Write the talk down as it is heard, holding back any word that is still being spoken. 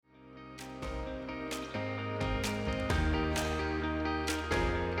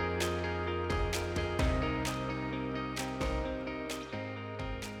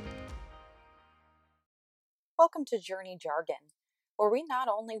Welcome to Journey Jargon, where we not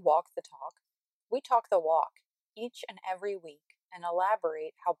only walk the talk, we talk the walk each and every week and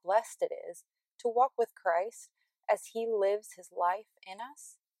elaborate how blessed it is to walk with Christ as He lives His life in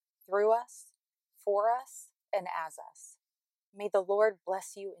us, through us, for us, and as us. May the Lord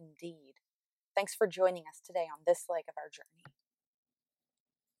bless you indeed. Thanks for joining us today on this leg of our journey.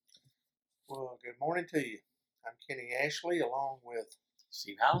 Well, good morning to you. I'm Kenny Ashley along with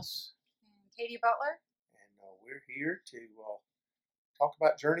Steve House. And Katie Butler. and we're here to talk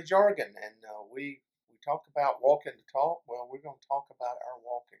about journey jargon. And we talk about walking the talk. Well, we're going to talk about our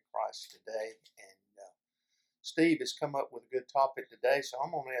walk in Christ today. And Steve has come up with a good topic today, so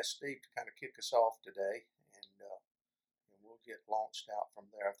I'm going to ask Steve to kind of kick us off today, and we'll get launched out from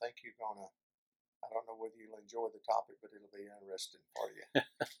there. I think you're going to. I don't know whether you'll enjoy the topic, but it'll be interesting for you.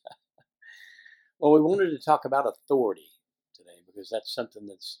 Well, we wanted to talk about authority today because that's something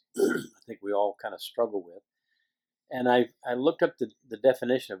that's I think we all kind of struggle with. And I looked up the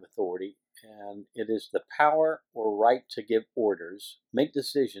definition of authority, and it is the power or right to give orders, make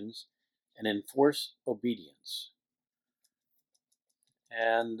decisions, and enforce obedience.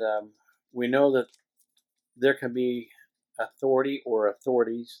 And we know that there can be authority or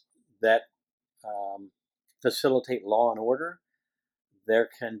authorities that facilitate law and order. There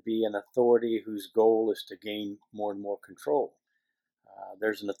can be an authority whose goal is to gain more and more control.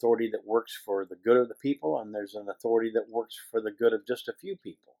 There's an authority that works for the good of the people, and there's an authority that works for the good of just a few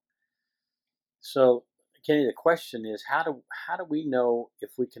people. So, Kenny, the question is, how do we know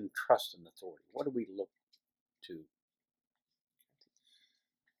if we can trust an authority? What do we look to?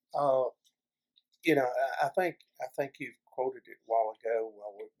 I think you quoted it a while ago,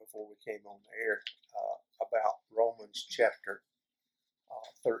 before we came on the air, about Romans chapter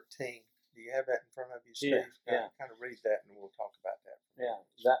 13. Do you have that in front of you, Steve? Yeah. Kind of read that, and we'll talk about that. Yeah,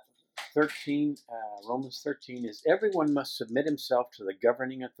 that 13, Romans 13 is, everyone must submit himself to the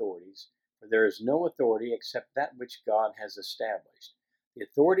governing authorities, for there is no authority except that which God has established. The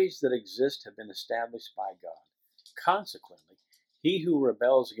authorities that exist have been established by God. Consequently, he who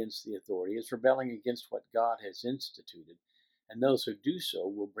rebels against the authority is rebelling against what God has instituted, and those who do so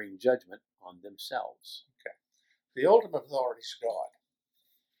will bring judgment on themselves. Okay. The ultimate authority is God.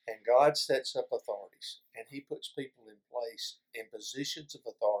 And God sets up authorities, and He puts people in place in positions of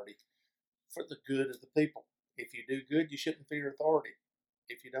authority for the good of the people. If you do good, you shouldn't fear authority.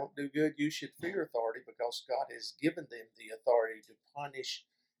 If you don't do good, you should fear authority, because God has given them the authority to punish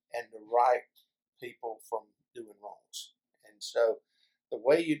and to right people from doing wrongs. And so the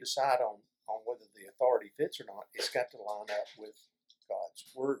way you decide on whether the authority fits or not, it's got to line up with God's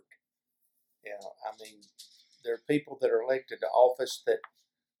word. There are people that are elected to office that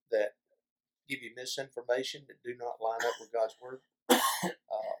give you misinformation, that do not line up with God's word.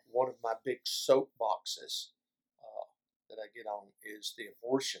 One of my big soapboxes that I get on is the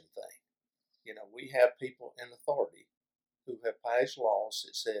abortion thing. We have people in authority who have passed laws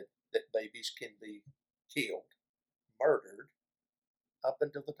that said that babies can be killed, murdered, up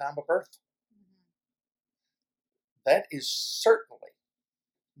until the time of birth. Mm-hmm. That is certainly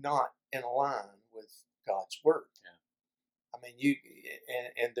not in line with God's word. Yeah.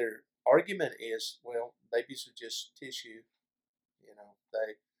 And their argument is, well, babies are just tissue.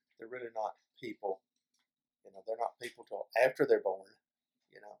 They're really not people. They're not people till after they're born.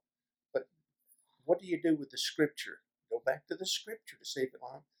 But what do you do with the scripture? Go back to the scripture to see if it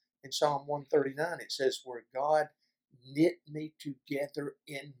lines. In Psalm 139, it says, "Where God knit me together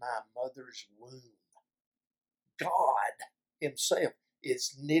in my mother's womb." God Himself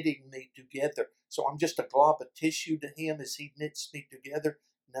is knitting me together. So I'm just a glob of tissue to Him as He knits me together.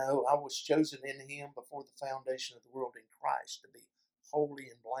 No, I was chosen in Him before the foundation of the world in Christ to be holy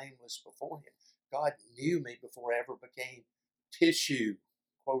and blameless before Him. God knew me before I ever became tissue,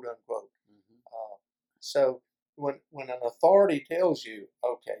 quote unquote. Mm-hmm. So when an authority tells you,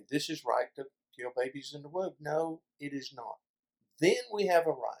 okay, this is right to kill babies in the womb, no, it is not. Then we have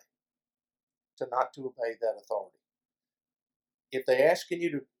a right to not to obey that authority. If they asking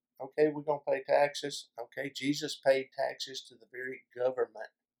you to, okay, we're going to pay taxes. Okay, Jesus paid taxes to the very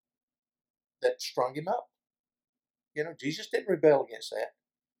government that strung Him up. Jesus didn't rebel against that.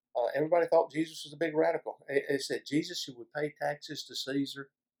 Everybody thought Jesus was a big radical. They said, Jesus, you would pay taxes to Caesar.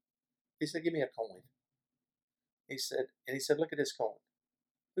 He said, give me a coin. He said, look at this coin.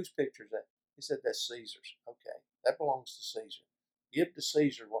 Whose picture is that? He said, that's Caesar's. Okay, that belongs to Caesar. Give to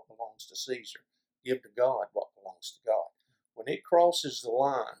Caesar what belongs to Caesar. Give to God what belongs to God. When it crosses the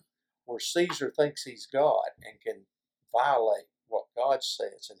line where Caesar thinks he's God and can violate what God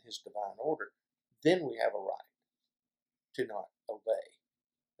says in His divine order, then we have a right to not obey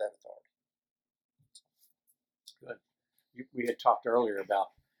that authority. we had talked earlier about,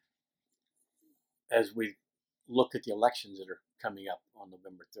 as we look at the elections that are coming up on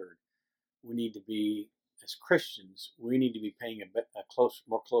November 3rd, we need to be, as Christians, we need to be paying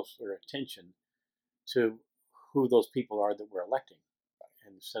more closer attention to who those people are that we're electing.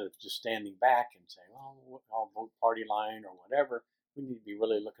 And instead of just standing back and saying, "Oh, I'll vote party line" or whatever, we need to be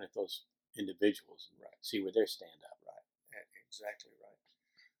really looking at those individuals and see where they stand up. Right. Exactly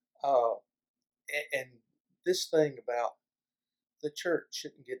right. And this thing about the church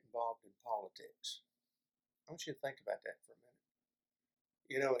shouldn't get involved in politics. I want you to think about that for a minute.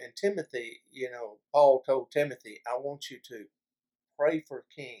 You know, in Timothy, Paul told Timothy, I want you to pray for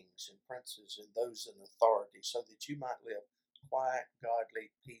kings and princes and those in authority so that you might live quiet,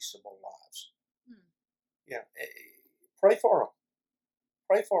 godly, peaceable lives. Pray for them.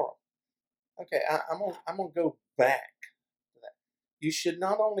 Pray for them. Okay, I'm gonna go back to that. You should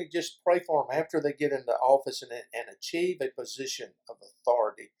not only just pray for them after they get into office and achieve a position of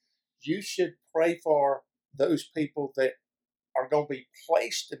authority. You should pray for those people that are going to be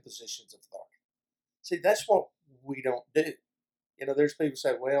placed in positions of authority. See, that's what we don't do. There's people who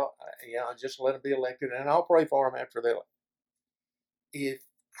say, well, just let them be elected and I'll pray for them after they're elected. If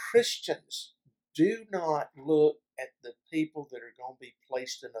Christians do not look at the people that are going to be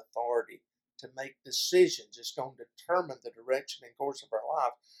placed in authority to make decisions that's going to determine the direction and course of our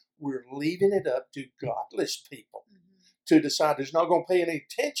life, we're leaving it up to godless people to decide. There's not going to pay any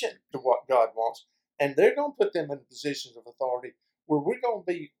attention to what God wants. And they're going to put them in positions of authority where we're going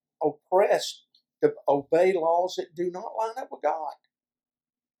to be oppressed to obey laws that do not line up with God.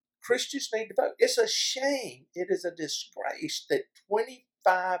 Christians need to vote. It's a shame. It is a disgrace that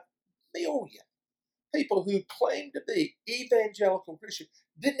 25 million people who claim to be evangelical Christians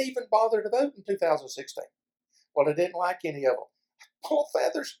didn't even bother to vote in 2016. Well, they didn't like any of them. Pull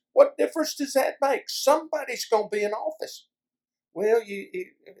feathers. What difference does that make? Somebody's going to be in office. Well,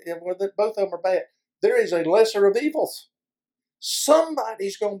 both of them are bad. There is a lesser of evils.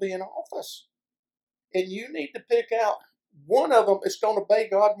 Somebody's going to be in office. And you need to pick out one of them that's going to obey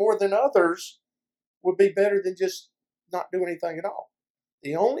God more than others would be better than just not do anything at all.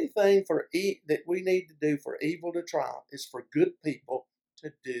 The only thing that we need to do for evil to triumph is for good people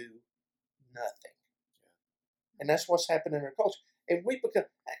to do nothing. And that's what's happening in our culture. And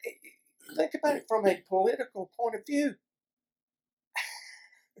think about it from a political point of view.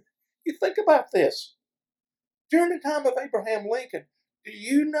 You think about this. During the time of Abraham Lincoln, do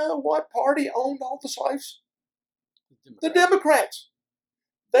you know what party owned all the slaves? The Democrats.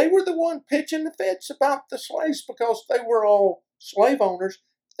 They were the one pitching the fence about the slaves because they were all slave owners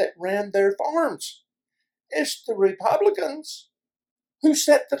that ran their farms. It's the Republicans who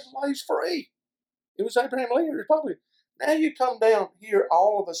set the slaves free. It was Abraham Lincoln, Republican. Now you come down here,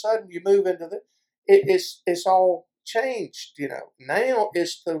 all of a sudden you move into it's all changed. Now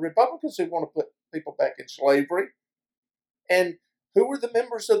it's the Republicans who want to put people back in slavery. And who were the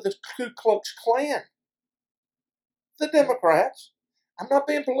members of the Ku Klux Klan? The Democrats. I'm not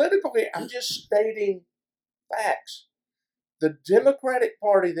being political here. I'm just stating facts. The Democratic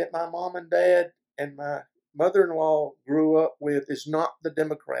Party that my mom and dad and my mother-in-law grew up with is not the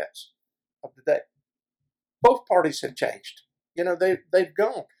Democrats of today. Both parties have changed. They've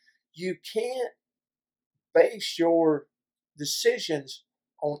gone. You can't base your decisions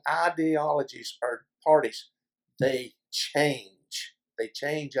on ideologies or parties. They change. They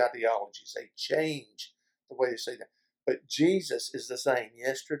change ideologies. They change the way they say that. But Jesus is the same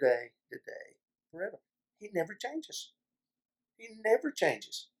yesterday, today, forever. He never changes. He never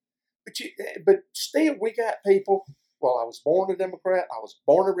changes. But still, we got people. Well, I was born a Democrat. I was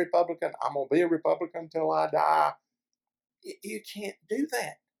born a Republican. I'm going to be a Republican until I die. You can't do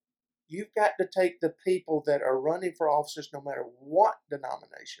that. You've got to take the people that are running for offices, no matter what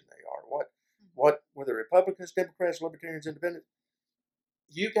denomination they are, whether Republicans, Democrats, Libertarians, Independents.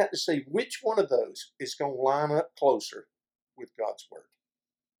 You've got to see which one of those is going to line up closer with God's Word.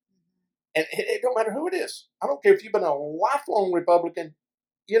 And it don't matter who it is. I don't care if you've been a lifelong Republican.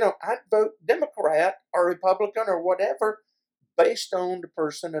 I'd vote Democrat or Republican or whatever based on the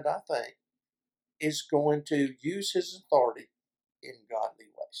person that I think is going to use his authority in godly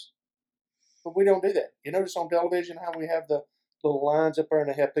ways. But we don't do that. You notice on television how we have the little lines up there and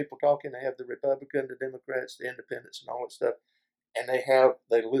they have people talking. They have the Republican, the Democrats, the Independents, and all that stuff. And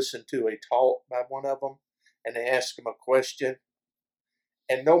they listen to a talk by one of them and they ask them a question.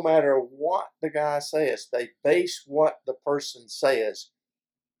 And no matter what the guy says, they base what the person says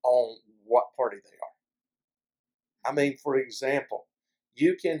on what party they are. I mean, for example,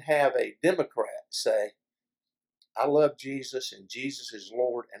 you can have a Democrat say, I love Jesus and Jesus is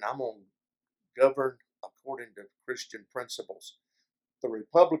Lord and I'm going to govern according to Christian principles. The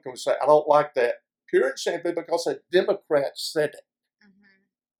Republicans say, I don't like that pure and simply because a Democrat said it. Mm-hmm.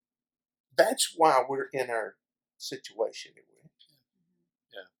 That's why we're in our situation that we're in.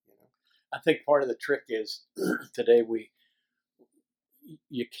 Yeah. You know? I think part of the trick is today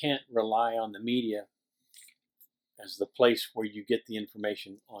you can't rely on the media as the place where you get the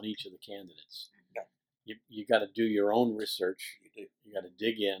information on each of the candidates. No. You got to do your own research. You do. You got to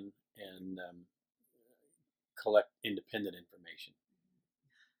dig in and collect independent information.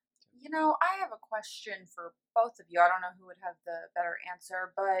 You know, I have a question for both of you. I don't know who would have the better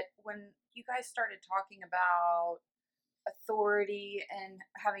answer, but when you guys started talking about authority and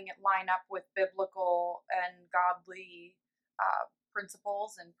having it line up with biblical and godly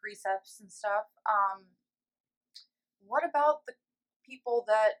principles and precepts and stuff, what about the people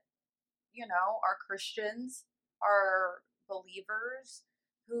that, you know, are Christians, are believers,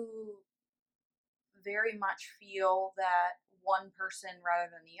 who very much feel that one person rather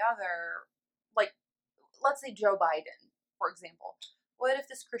than the other, like, let's say Joe Biden, for example. What if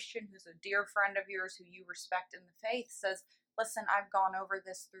this Christian who's a dear friend of yours who you respect in the faith says, listen, I've gone over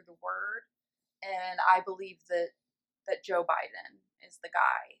this through the word and I believe that Joe Biden is the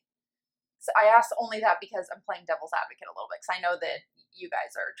guy. So I asked only that because I'm playing devil's advocate a little bit, because I know that you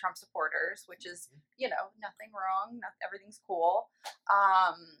guys are Trump supporters, which is, you know, nothing wrong, everything's cool.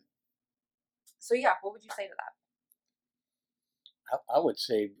 So yeah, what would you say to that? I would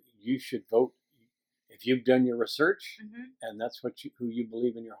say you should vote if you've done your research Mm-hmm. and that's who you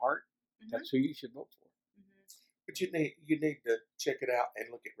believe in your heart. Mm-hmm. That's who you should vote for. Mm-hmm. But you need to check it out and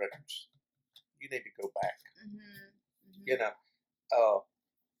look at records. You need to go back. Mm-hmm. Mm-hmm. You know,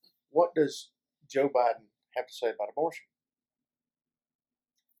 what does Joe Biden have to say about abortion?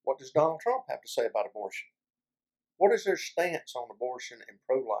 What does Donald Trump have to say about abortion? What is their stance on abortion and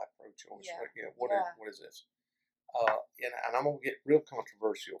pro-life, pro-choice? Yeah. What is this? And I'm going to get real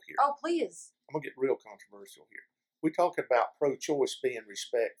controversial here. Oh, please. I'm going to get real controversial here. We talk about pro-choice being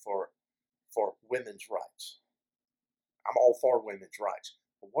respect for women's rights. I'm all for women's rights.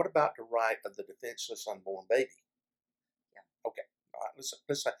 But what about the right of the defenseless unborn baby? Yeah. Okay. All right.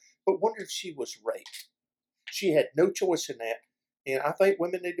 Listen. But wonder if she was raped. She had no choice in that. And I think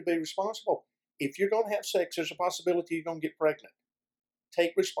women need to be responsible. If you're going to have sex, there's a possibility you're going to get pregnant.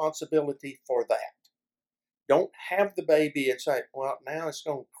 Take responsibility for that. Don't have the baby and say, well, now it's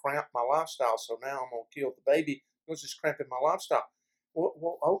going to cramp my lifestyle, so now I'm going to kill the baby because it's cramping my lifestyle.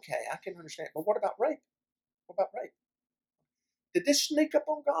 Well, okay, I can understand. But what about rape? What about rape? Did this sneak up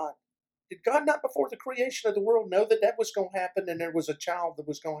on God? Did God not before the creation of the world know that was going to happen and there was a child that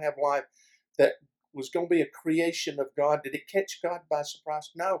was going to have life that was going to be a creation of God? Did it catch God by surprise?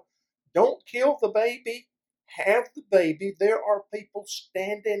 No. Don't kill the baby. Have the baby. There are people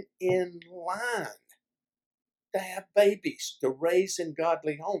standing in line to have babies, to raise in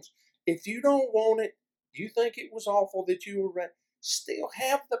godly homes. If you don't want it, you think it was awful that you were raped, still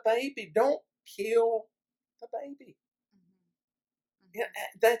have the baby. Don't kill the baby. Mm-hmm. Yeah,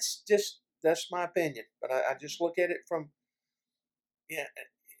 that's my opinion. But I just look at it from,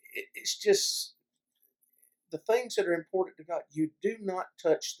 it's just the things that are important to God. You do not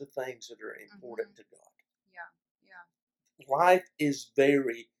touch the things that are important to God. Yeah. Life is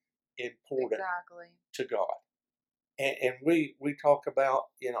very important Exactly. to God. And we talk about,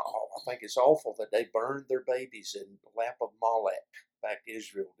 I think it's awful that they burned their babies in the lap of Molech, back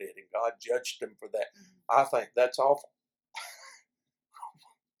Israel did, and God judged them for that. Mm-hmm. I think that's awful.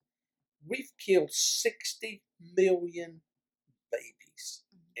 We've killed 60 million babies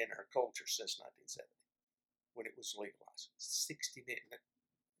in our culture since 1970, when it was legalized. 60 million.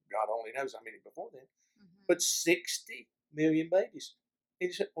 God only knows how many before then. Mm-hmm. But 60 million babies.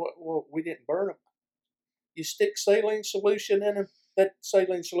 He said, well, we didn't burn them. You stick saline solution in them, that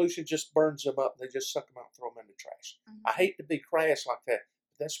saline solution just burns them up. They just suck them out and throw them in the trash. Mm-hmm. I hate to be crass like that,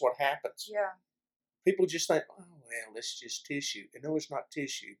 but that's what happens. Yeah. People just think, oh, well, it's just tissue. And no, it's not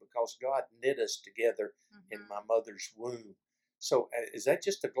tissue, because God knit us together in my mother's womb. So is that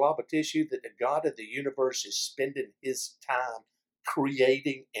just a glob of tissue that the God of the universe is spending his time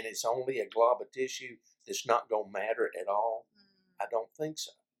creating, and it's only a glob of tissue that's not going to matter at all? I don't think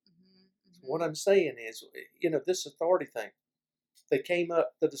so. What I'm saying is, this authority thing,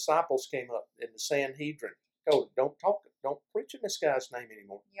 the disciples came up in the Sanhedrin. Oh, don't preach in this guy's name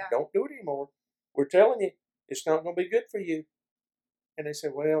anymore. Yeah. Don't do it anymore. We're telling you, it's not going to be good for you. And they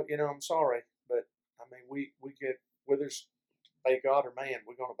said, well, I'm sorry, but I mean, we get, whether it's obey God or man,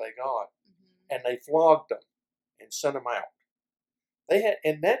 we're going to obey God. Mm-hmm. And they flogged them and sent them out. They had,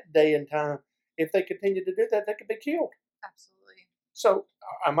 in that day and time, if they continued to do that, they could be killed. Absolutely. So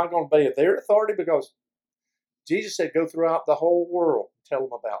am I going to obey their authority because Jesus said, go throughout the whole world and tell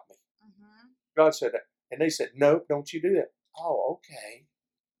them about me. Mm-hmm. God said that. And they said, no, don't you do that. Oh, okay.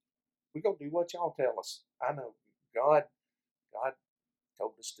 We're going to do what y'all tell us. I know God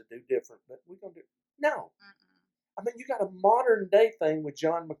told us to do different, but we're going to do. No. I mean, you got a modern day thing with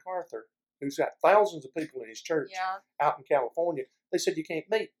John MacArthur, who's got thousands of people in his church out in California. They said, you can't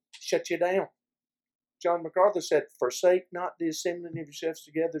meet. Shut you down. John MacArthur said, forsake not the assembling of yourselves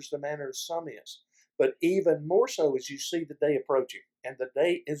together as the manner of some is. But even more so as you see the day approaching. And the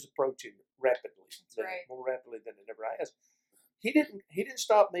day is approaching rapidly. Right. More rapidly than it ever has. He didn't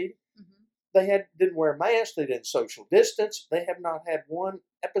stop meeting. Mm-hmm. They didn't wear masks. They didn't social distance. They have not had one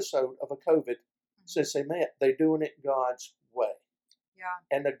episode of a COVID since they met. They're doing it God's way.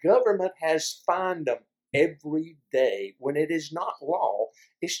 Yeah. And the government has fined them every day when it is not law.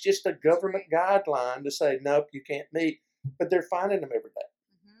 It's just a government guideline to say, nope, you can't meet. But they're fining them every day.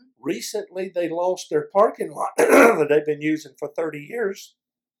 Mm-hmm. Recently, they lost their parking lot that they've been using for 30 years.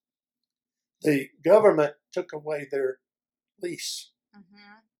 The government took away their lease.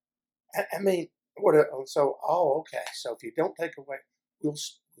 Mm-hmm. I mean, okay. So if you don't take away, we'll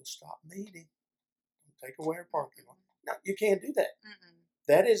stop meeting. Take away our parking lot. No, you can't do that. Mm-mm.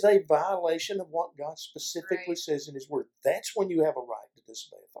 That is a violation of what God specifically says in His Word. That's when you have a right to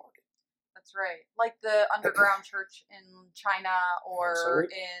disobey authority. That's right. Like the underground church in China or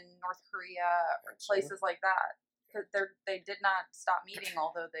Absolutely. in North Korea or places like that. They did not stop meeting,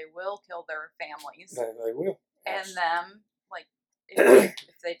 although they will kill their families. They will. And them, like,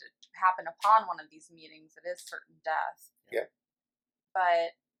 if they happen upon one of these meetings, it is certain death. Yeah.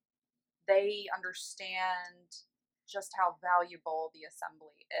 But they understand just how valuable the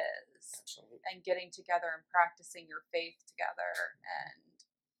assembly is. Absolutely. And getting together and practicing your faith together and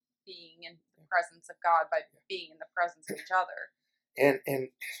being in the presence of God by being in the presence of each other. And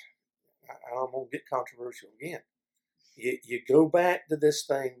I'm going to get controversial again. You go back to this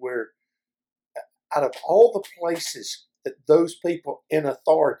thing where out of all the places that those people in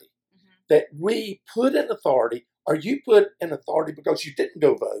authority, that we put in authority, or you put in authority because you didn't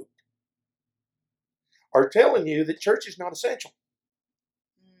go vote, are telling you that church is not essential.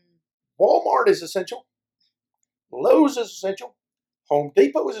 Walmart is essential. Lowe's is essential. Home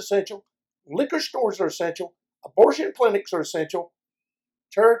Depot is essential. Liquor stores are essential. Abortion clinics are essential.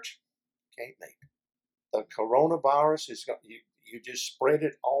 Church can't make it. The coronavirus is going. You just spread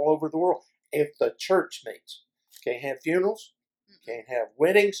it all over the world. If the church meets, can't have funerals, can't have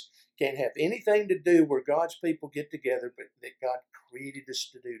weddings, can't have anything to do where God's people get together, but that God created us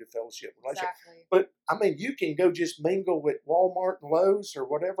to do, to fellowship, relationship. Exactly. But I mean, you can go just mingle with Walmart and Lowe's or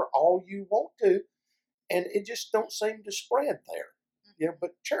whatever all you want to, and it just don't seem to spread there. Yeah,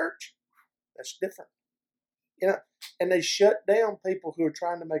 but church, that's different. You know, and they shut down people who are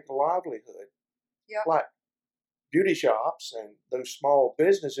trying to make a livelihood, like beauty shops and those small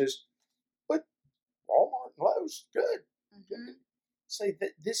businesses. But Walmart and Lowe's, good. See,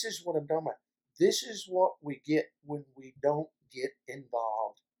 this is what I'm talking about. This is what we get when we don't get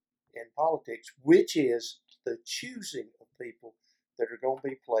involved in politics, which is the choosing of people that are going to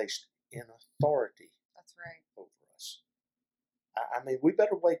be placed in authority. That's right. Over us. I mean, we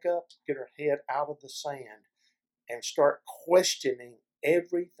better wake up, get our head out of the sand, and start questioning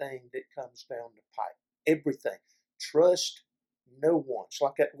everything that comes down the pipe. Everything. Trust no one. It's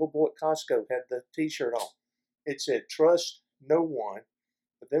like that little boy at Costco had the T-shirt on. It said, trust no one.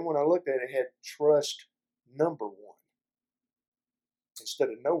 But then when I looked at it, it had trust number one instead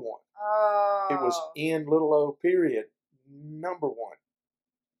of no one. Oh. It was in little o period number one.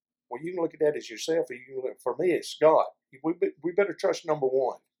 Well, you can look at that as yourself, or you can look, for me, it's God. We better trust number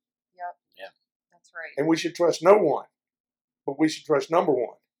one. Yep. Yeah. That's right. And we should trust no one, but we should trust number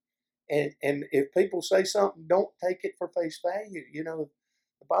one. And if people say something, don't take it for face value. You know,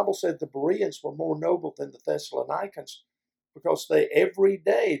 the Bible said the Bereans were more noble than the Thessalonians because every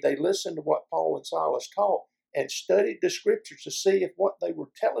day they listened to what Paul and Silas taught and studied the scriptures to see if what they were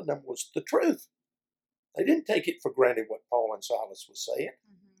telling them was the truth. They didn't take it for granted what Paul and Silas was saying.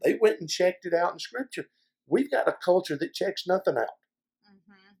 They went and checked it out in scripture. We've got a culture that checks nothing out.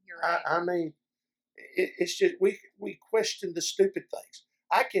 You're right. I mean, it's just we question the stupid things.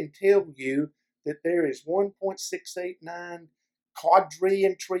 I can tell you that there is 1.689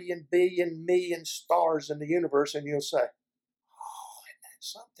 quadrillion, trillion, billion, million stars in the universe, and you'll say, "Oh, isn't that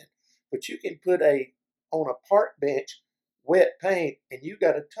something?" But you can put on a park bench wet paint, and you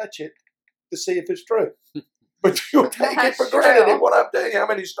got to touch it to see if it's true. But you'll take it for granted. And what I'm telling you, how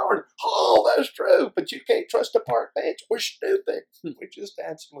many stars? Oh, that's true. But you can't trust a park bench. We're stupid. We're just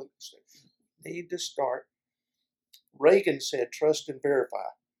absolutely stupid. We need to start. Reagan said, trust and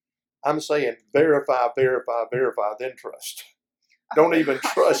verify. I'm saying verify, verify, verify, then trust. Don't even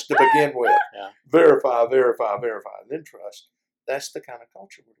trust to begin with. Yeah. Verify, verify, verify, then trust. That's the kind of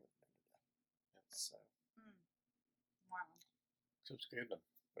culture we're living in. So, Wow. Sounds good.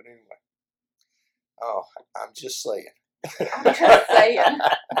 but anyway, oh, I'm just saying. I'm just saying.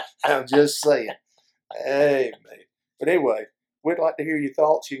 I'm just saying. Amen. But anyway, we'd like to hear your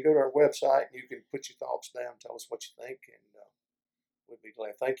thoughts. You can go to our website and you can put your thoughts down, tell us what you think, and we'd be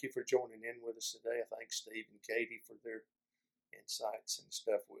glad. Thank you for joining in with us today. I thank Steve and Katie for their insights and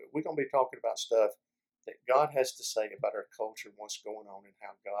stuff. We're going to be talking about stuff that God has to say about our culture and what's going on and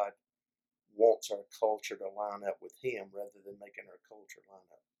how God wants our culture to line up with Him rather than making our culture line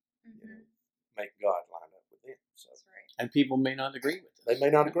up. Mm-hmm. Make God line up with Him. So that's right. And people may not agree with us. they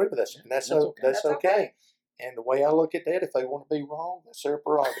may not agree with us, and that's okay. That's okay. And the way I look at that, if they want to be wrong, that's their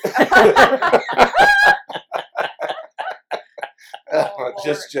prerogative.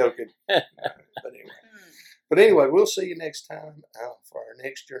 Just joking. But anyway, we'll see you next time for our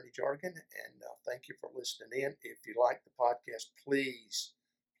next Journey Jargon. And thank you for listening in. If you like the podcast, please,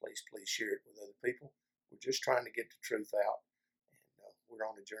 please, please share it with other people. We're just trying to get the truth out. And we're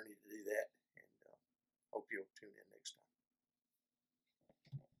on a journey to do that. And hope you'll tune in next time.